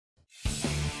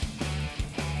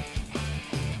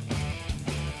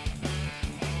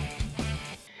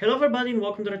Hello everybody and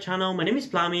welcome to the channel. My name is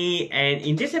Plami, and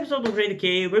in this episode of Rated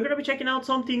K, we're gonna be checking out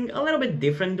something a little bit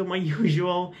different to my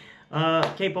usual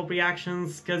K-pop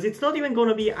reactions, because it's not even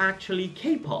gonna be actually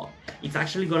K-pop. It's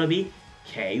actually gonna be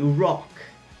KRock.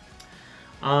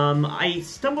 I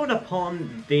stumbled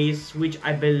upon this, which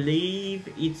I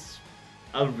believe it's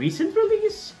a recent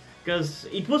release, because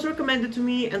it was recommended to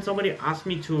me and somebody asked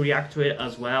me to react to it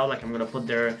as well. Like, I'm gonna put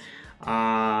their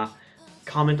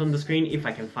comment on the screen if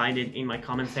I can find it in my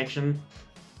comment section.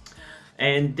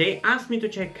 And they asked me to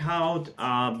check out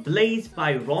Blaze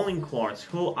by Quartz,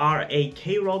 who are a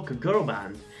K-Rock girl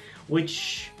band,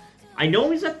 which I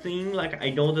know is a thing. Like,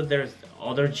 I know that there's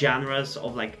other genres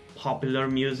of like popular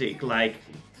music like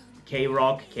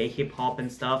K-Rock, K-hip-hop and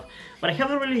stuff, but I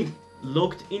haven't really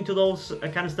looked into those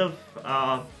kind of stuff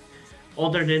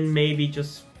other than maybe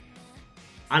just,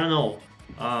 I don't know,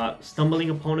 stumbling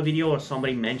upon a video or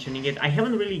somebody mentioning it. I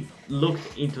haven't really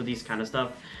looked into this kind of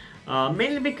stuff,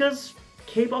 mainly because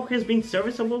K-pop has been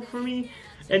serviceable for me,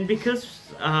 and because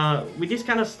with this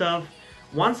kind of stuff,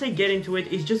 once I get into it,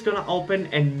 it's just gonna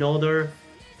open another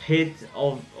pit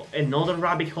of another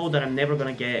rabbit hole that I'm never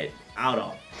gonna get out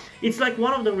of. It's like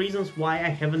one of the reasons why I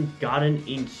haven't gotten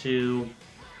into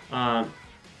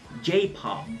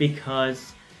J-pop,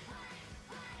 because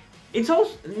it's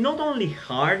also not only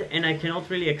hard, and I cannot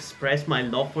really express my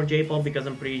love for J-pop because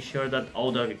I'm pretty sure that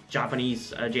all the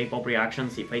Japanese J-pop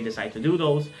reactions, if I decide to do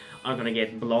those, are gonna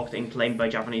get blocked and claimed by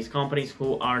Japanese companies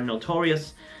who are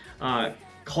notorious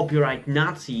copyright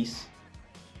Nazis.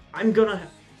 I'm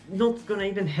not gonna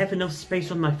even have enough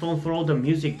space on my phone for all the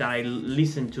music that I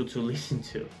listen to listen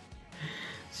to.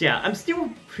 So yeah, I'm still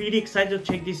pretty excited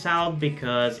to check this out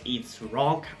because it's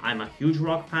rock. I'm a huge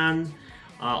rock fan.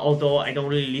 Although I don't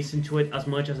really listen to it as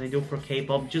much as I do for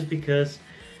K-pop, just because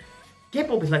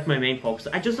K-pop is like my main focus.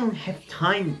 I just don't have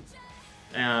time,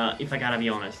 if I gotta be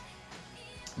honest.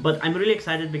 But I'm really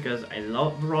excited because I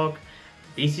love rock.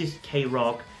 This is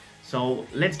K-Rock, so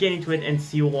let's get into it and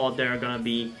see what they're gonna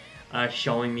be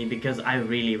showing me, because I'm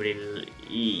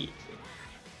really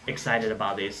excited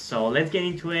about this. So let's get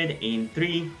into it in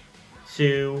 3,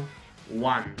 2,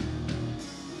 1.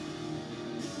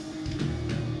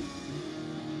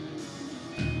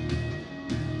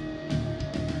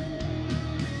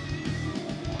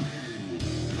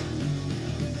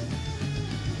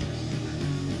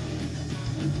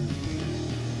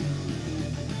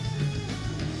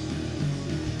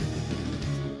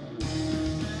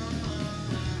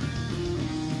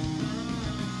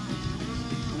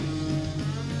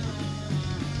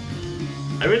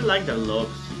 I really like their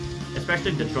looks,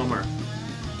 especially the drummer.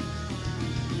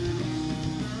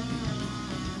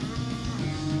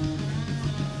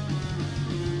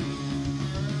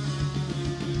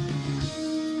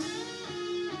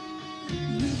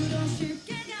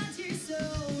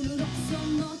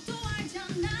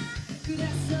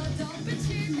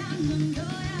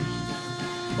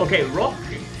 Okay, rock,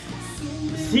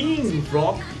 singing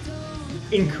rock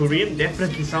in Korean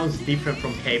definitely sounds different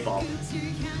from K-pop.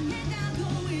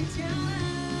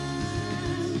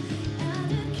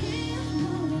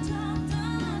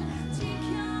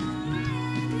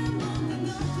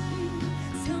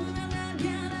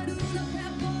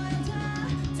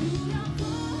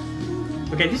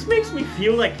 Okay, this makes me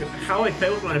feel like how I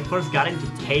felt when I first got into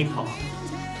K-pop.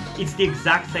 It's the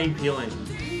exact same feeling.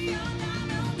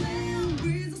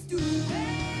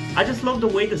 I just love the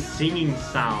way the singing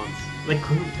sounds. Like,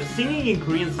 singing in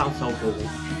Korean sounds so cool.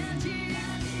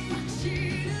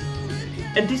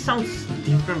 And this sounds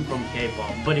different from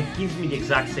K-pop, but it gives me the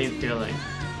exact same feeling.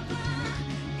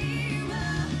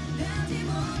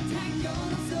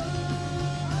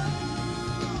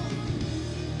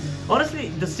 Honestly,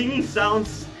 the singing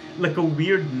sounds like a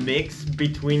weird mix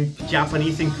between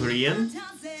Japanese and Korean.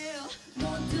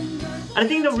 I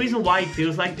think the reason why it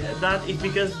feels like that is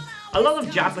because a lot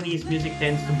of Japanese music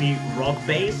tends to be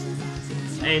rock-based,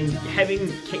 and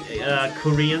having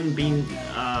Korean being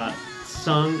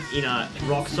sung in a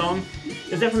rock song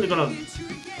is definitely gonna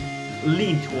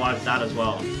lean towards that as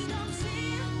well.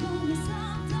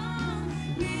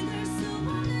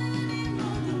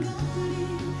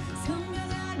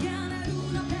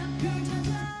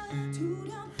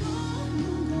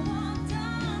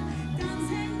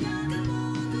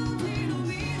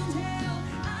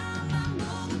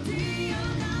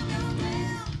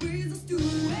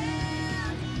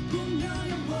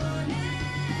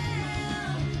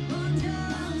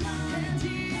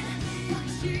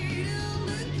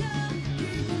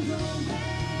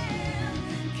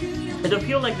 I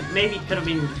feel like maybe it could have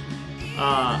been,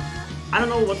 I don't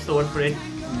know what's the word for it,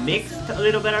 mixed a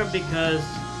little better, because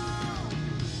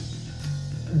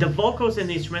the vocals and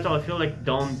the instrumental, I feel like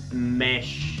don't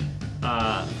mesh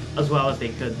as well as they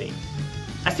could be.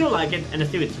 I still like it, and I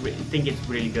still think it's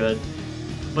really good,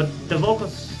 but the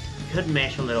vocals could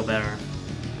mesh a little better.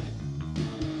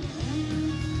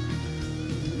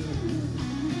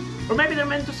 Or maybe they're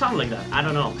meant to sound like that, I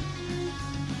don't know.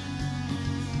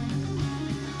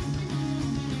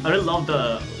 I really love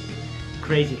the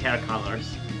crazy hair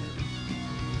colors.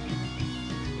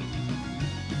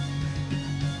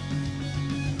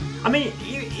 I mean,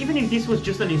 even if this was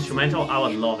just an instrumental, I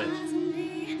would love it.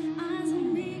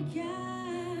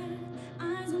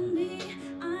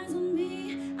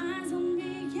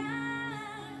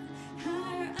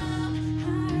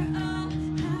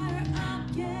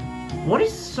 What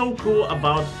is so cool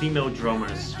about female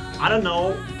drummers? I don't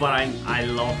know, but I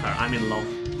love her. I'm in love.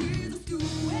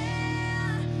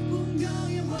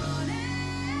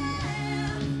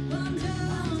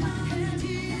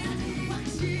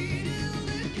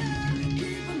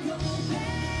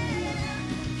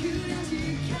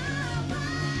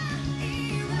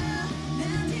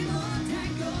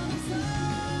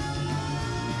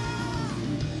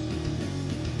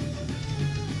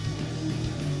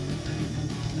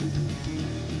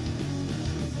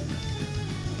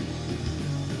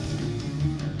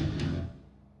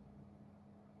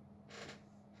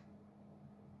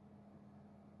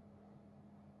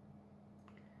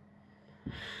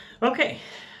 Okay,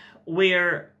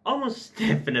 we're almost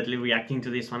definitely reacting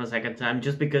to this one a second time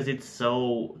just because it's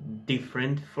so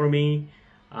different for me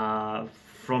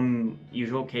from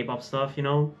usual K-pop stuff, you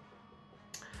know?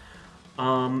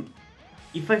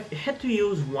 If I had to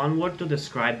use one word to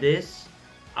describe this,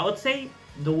 I would say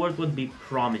the word would be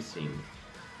promising.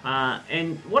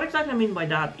 And what exactly I mean by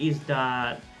that is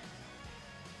that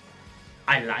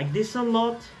I like this a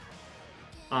lot.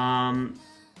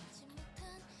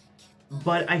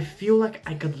 But I feel like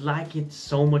I could like it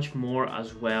so much more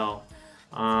as well.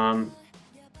 And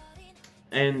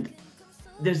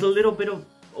there's a little bit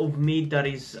of me that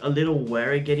is a little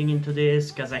wary getting into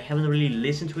this because I haven't really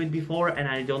listened to it before and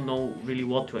I don't know really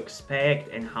what to expect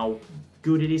and how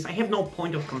good it is. I have no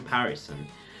point of comparison.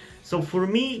 So for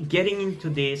me, getting into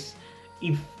this,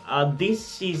 if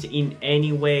this is in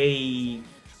any way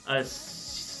a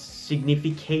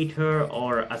significator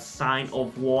or a sign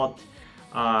of what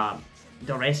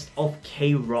the rest of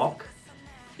KRock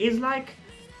is like,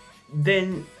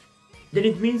 then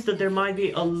it means that there might be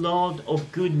a lot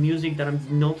of good music that I'm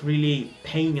not really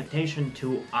paying attention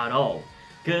to at all.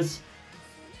 Because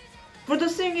for the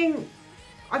singing,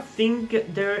 I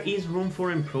think there is room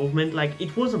for improvement. Like,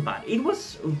 it wasn't bad, it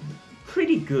was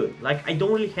pretty good. Like, I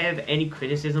don't really have any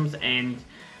criticisms and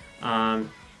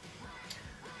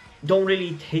don't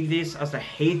really take this as a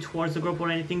hate towards the group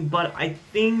or anything, but I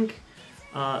think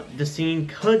the singing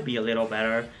could be a little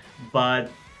better, but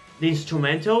the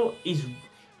instrumental is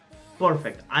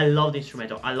perfect. I love the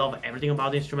instrumental. I love everything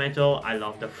about the instrumental. I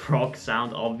love the frog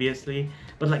sound, obviously,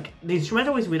 but like, the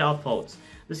instrumental is without faults.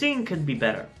 The singing could be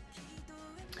better.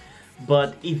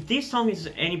 But if this song is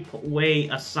any way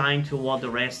assigned to what the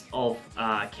rest of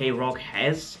KRock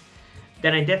has,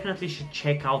 then I definitely should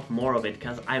check out more of it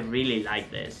because I really like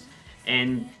this.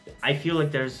 And I feel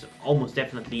like there's almost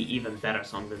definitely even better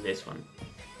songs than this one.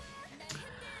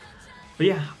 But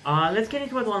yeah, let's get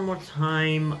into it one more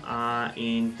time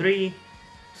in 3,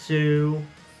 2,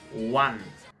 1.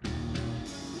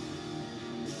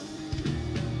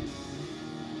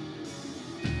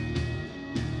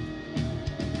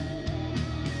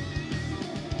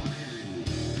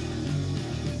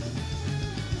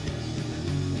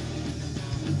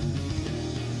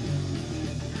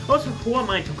 Also, who am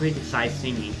I to criticize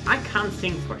singing? I can't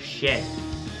sing for shit.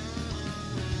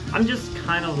 I'm just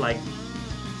kind of like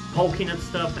poking at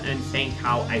stuff and saying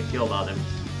how I feel about them.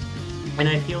 And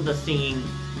I feel the singing,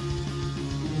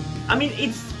 I mean,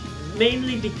 it's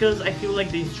mainly because I feel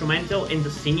like the instrumental and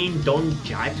the singing don't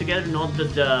jive together, not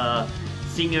that the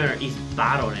singer is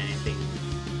bad or anything.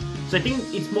 So I think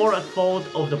it's more a fault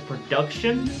of the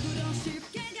production,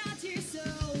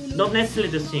 not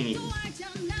necessarily the singing.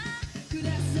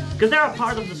 Because there are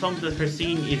parts of the song that her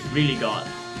singing is really good.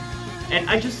 And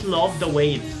I just love the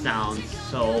way it sounds,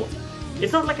 so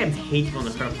it's not like I'm hating on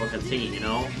her for her singing, you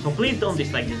know? So please don't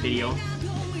dislike this video.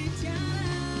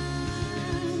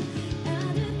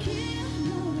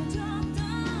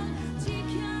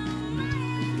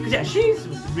 Because yeah, she's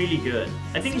really good.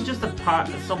 I think it's just some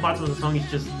parts of the song it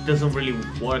just doesn't really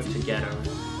work together.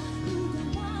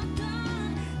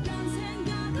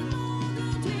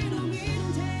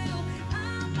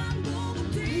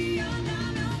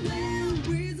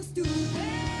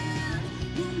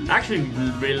 I actually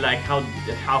really like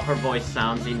how her voice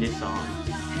sounds in this song.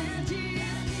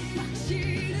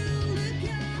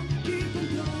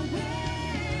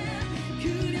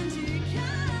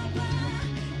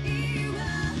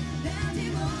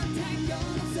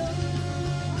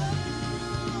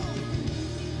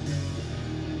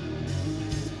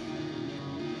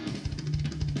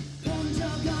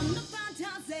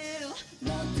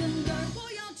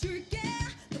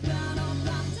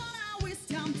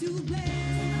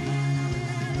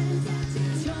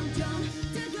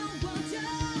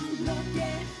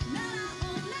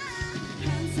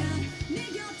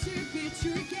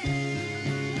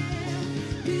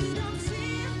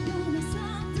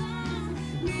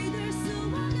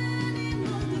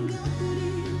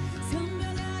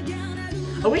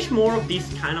 I wish more of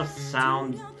this kind of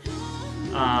sound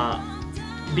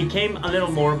became a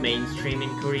little more mainstream in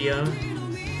Korea.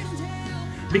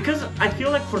 Because I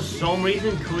feel like for some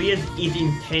reason Korea is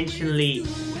intentionally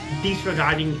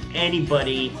disregarding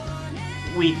anybody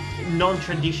with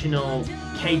non-traditional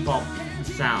K-pop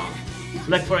sound.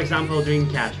 Like for example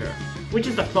Dreamcatcher, which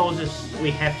is the closest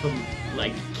we have to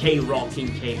like KRock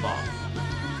in K-pop.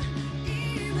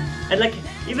 And like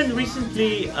even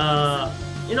recently,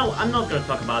 you know, I'm not gonna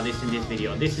talk about this in this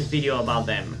video. This is video about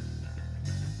them.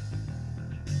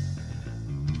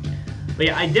 But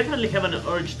yeah, I definitely have an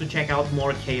urge to check out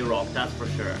more KRock, that's for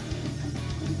sure.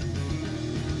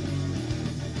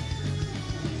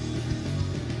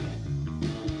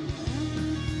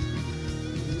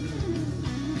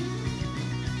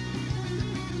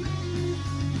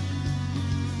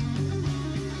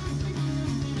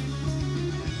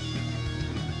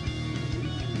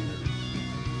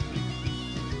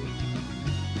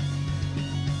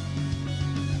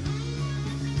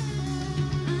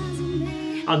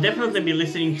 I'll definitely be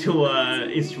listening to an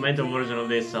instrumental version of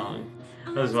this song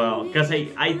as well, because I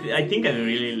think I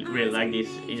really like this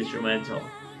instrumental.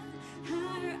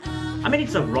 I mean,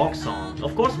 it's a rock song,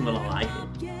 of course I'm gonna like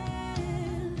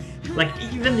it. Like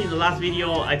even in the last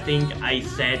video I think I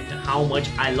said how much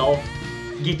I love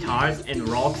guitars and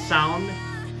rock sound,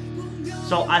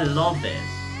 so I love this.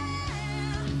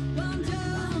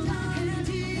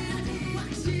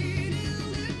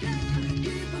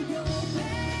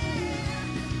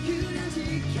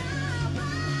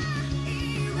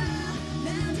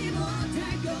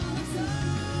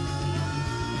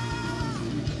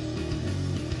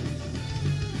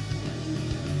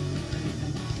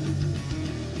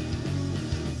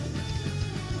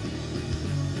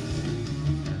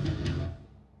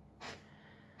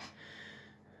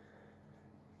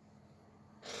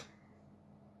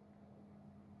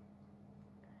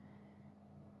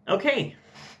 Okay,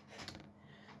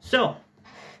 so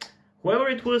whoever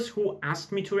it was who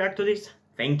asked me to react to this,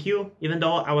 thank you, even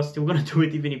though I was still gonna do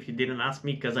it even if you didn't ask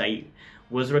me, because I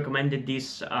was recommended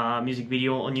this music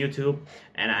video on YouTube,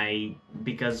 and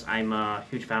because I'm a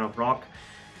huge fan of rock,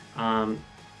 I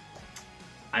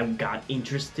got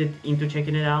interested into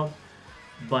checking it out.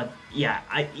 But yeah,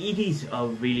 it is a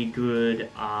really good,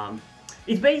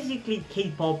 it's basically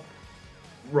K-pop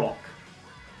rock.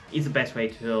 Is the best way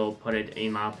to put it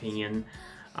in my opinion.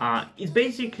 It's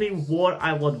basically what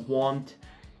I would want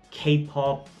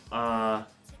K-pop to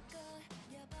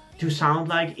sound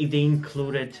like if they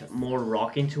included more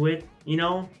rock into it, you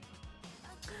know?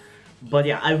 But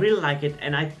yeah, I really like it,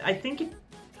 and I think it...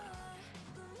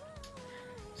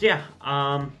 So yeah,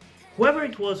 whoever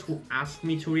it was who asked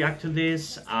me to react to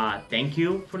this, thank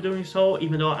you for doing so,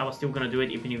 even though I was still gonna do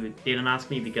it even if you didn't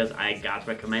ask me, because I got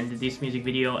recommended this music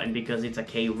video and because it's a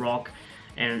K-rock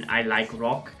and I like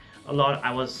rock a lot.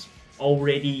 I was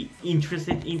already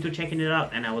interested into checking it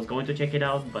out and I was going to check it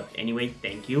out, but anyway,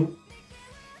 thank you.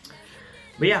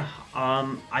 But yeah,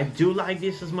 I do like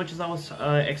this as much as I was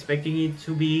expecting it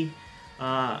to be.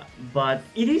 But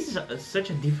it is such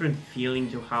a different feeling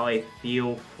to how I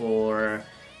feel for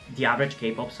the average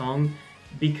K-pop song,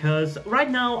 because right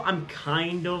now I'm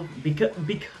kind of,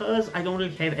 because I don't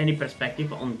really have any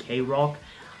perspective on K-rock,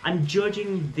 I'm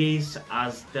judging this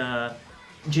as the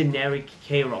generic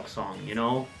K-rock song, you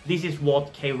know? This is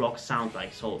what K-rock sounds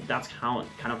like, so that's kind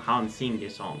of how I'm seeing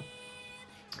this song.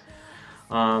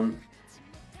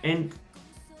 And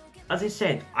as I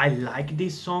said, I like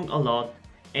this song a lot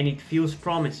and it feels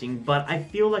promising, but I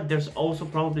feel like there's also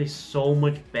probably so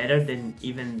much better than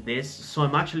even this, so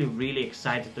I'm actually really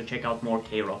excited to check out more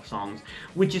K-rock songs,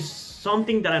 which is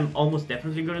something that I'm almost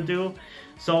definitely gonna do.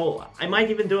 So I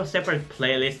might even do a separate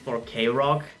playlist for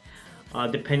K-rock,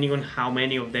 depending on how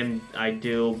many of them I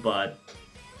do, but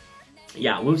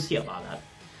yeah, we'll see about that,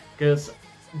 because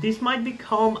this might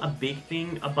become a big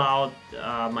thing about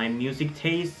my music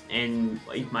taste, and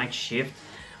it might shift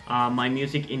my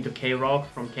music into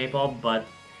K-rock from K-pop, but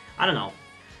I don't know.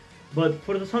 But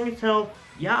for the song itself,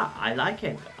 yeah, I like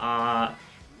it. I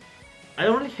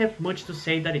don't really have much to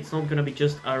say that it's not gonna be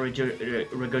just a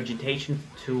regurgitation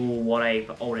to what I've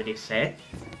already said.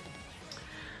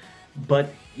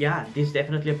 But yeah, this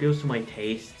definitely appeals to my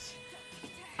tastes.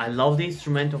 I love the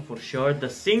instrumental for sure. The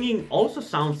singing also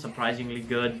sounds surprisingly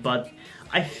good, but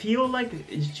I feel like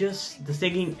it's just the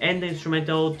singing and the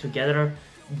instrumental together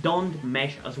don't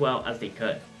mesh as well as they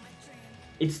could.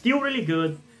 It's still really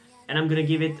good, and I'm gonna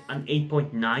give it an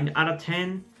 8.9 out of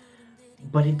 10,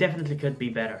 but it definitely could be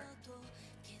better.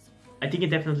 I think it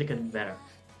definitely could be better.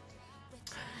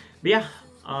 But yeah,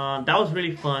 That was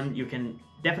really fun. You can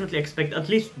definitely expect at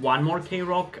least one more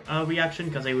KRock reaction,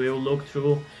 because I will look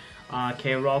through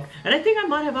KRock. And I think I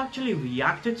might have actually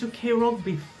reacted to KRock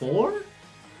before,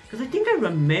 because I think I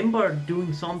remember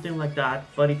doing something like that,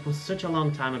 but it was such a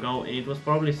long time ago, and it was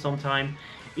probably sometime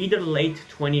either late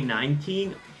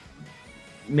 2019,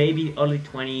 maybe early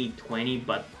 2020,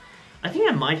 but I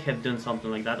think I might have done something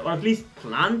like that, or at least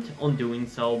planned on doing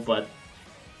so. But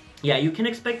yeah, you can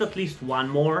expect at least one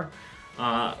more,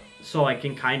 so I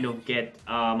can kind of get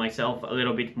myself a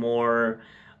little bit more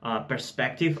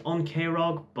perspective on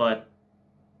KRock. But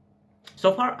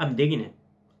so far, I'm digging it.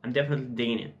 I'm definitely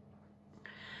digging it.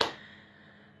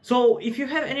 So if you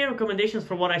have any recommendations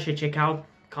for what I should check out,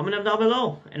 comment them down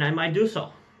below, and I might do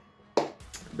so.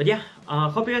 But yeah,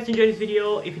 hope you guys enjoyed this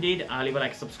video. If you did, leave a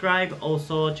like, subscribe.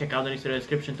 Also, check out the links in the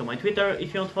description to my Twitter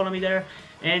if you want to follow me there,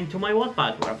 and to my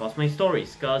Wattpad where I post my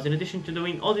stories, because in addition to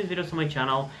doing all these videos on my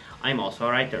channel, I'm also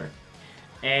a writer.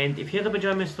 And if you end up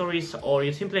enjoying my stories, or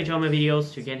you simply enjoy my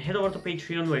videos, you can head over to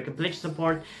Patreon, where you can pledge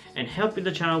support and help with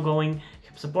the channel going,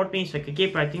 help support me so I can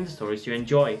keep writing the stories you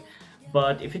enjoy.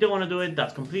 But if you don't want to do it,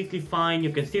 that's completely fine.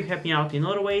 You can still help me out in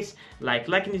other ways, like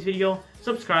liking this video,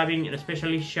 subscribing, and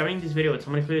especially sharing this video with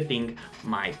somebody who you think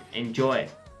might enjoy.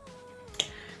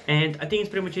 And I think it's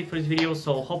pretty much it for this video,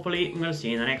 so hopefully I'm gonna see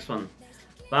you in the next one.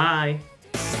 Bye!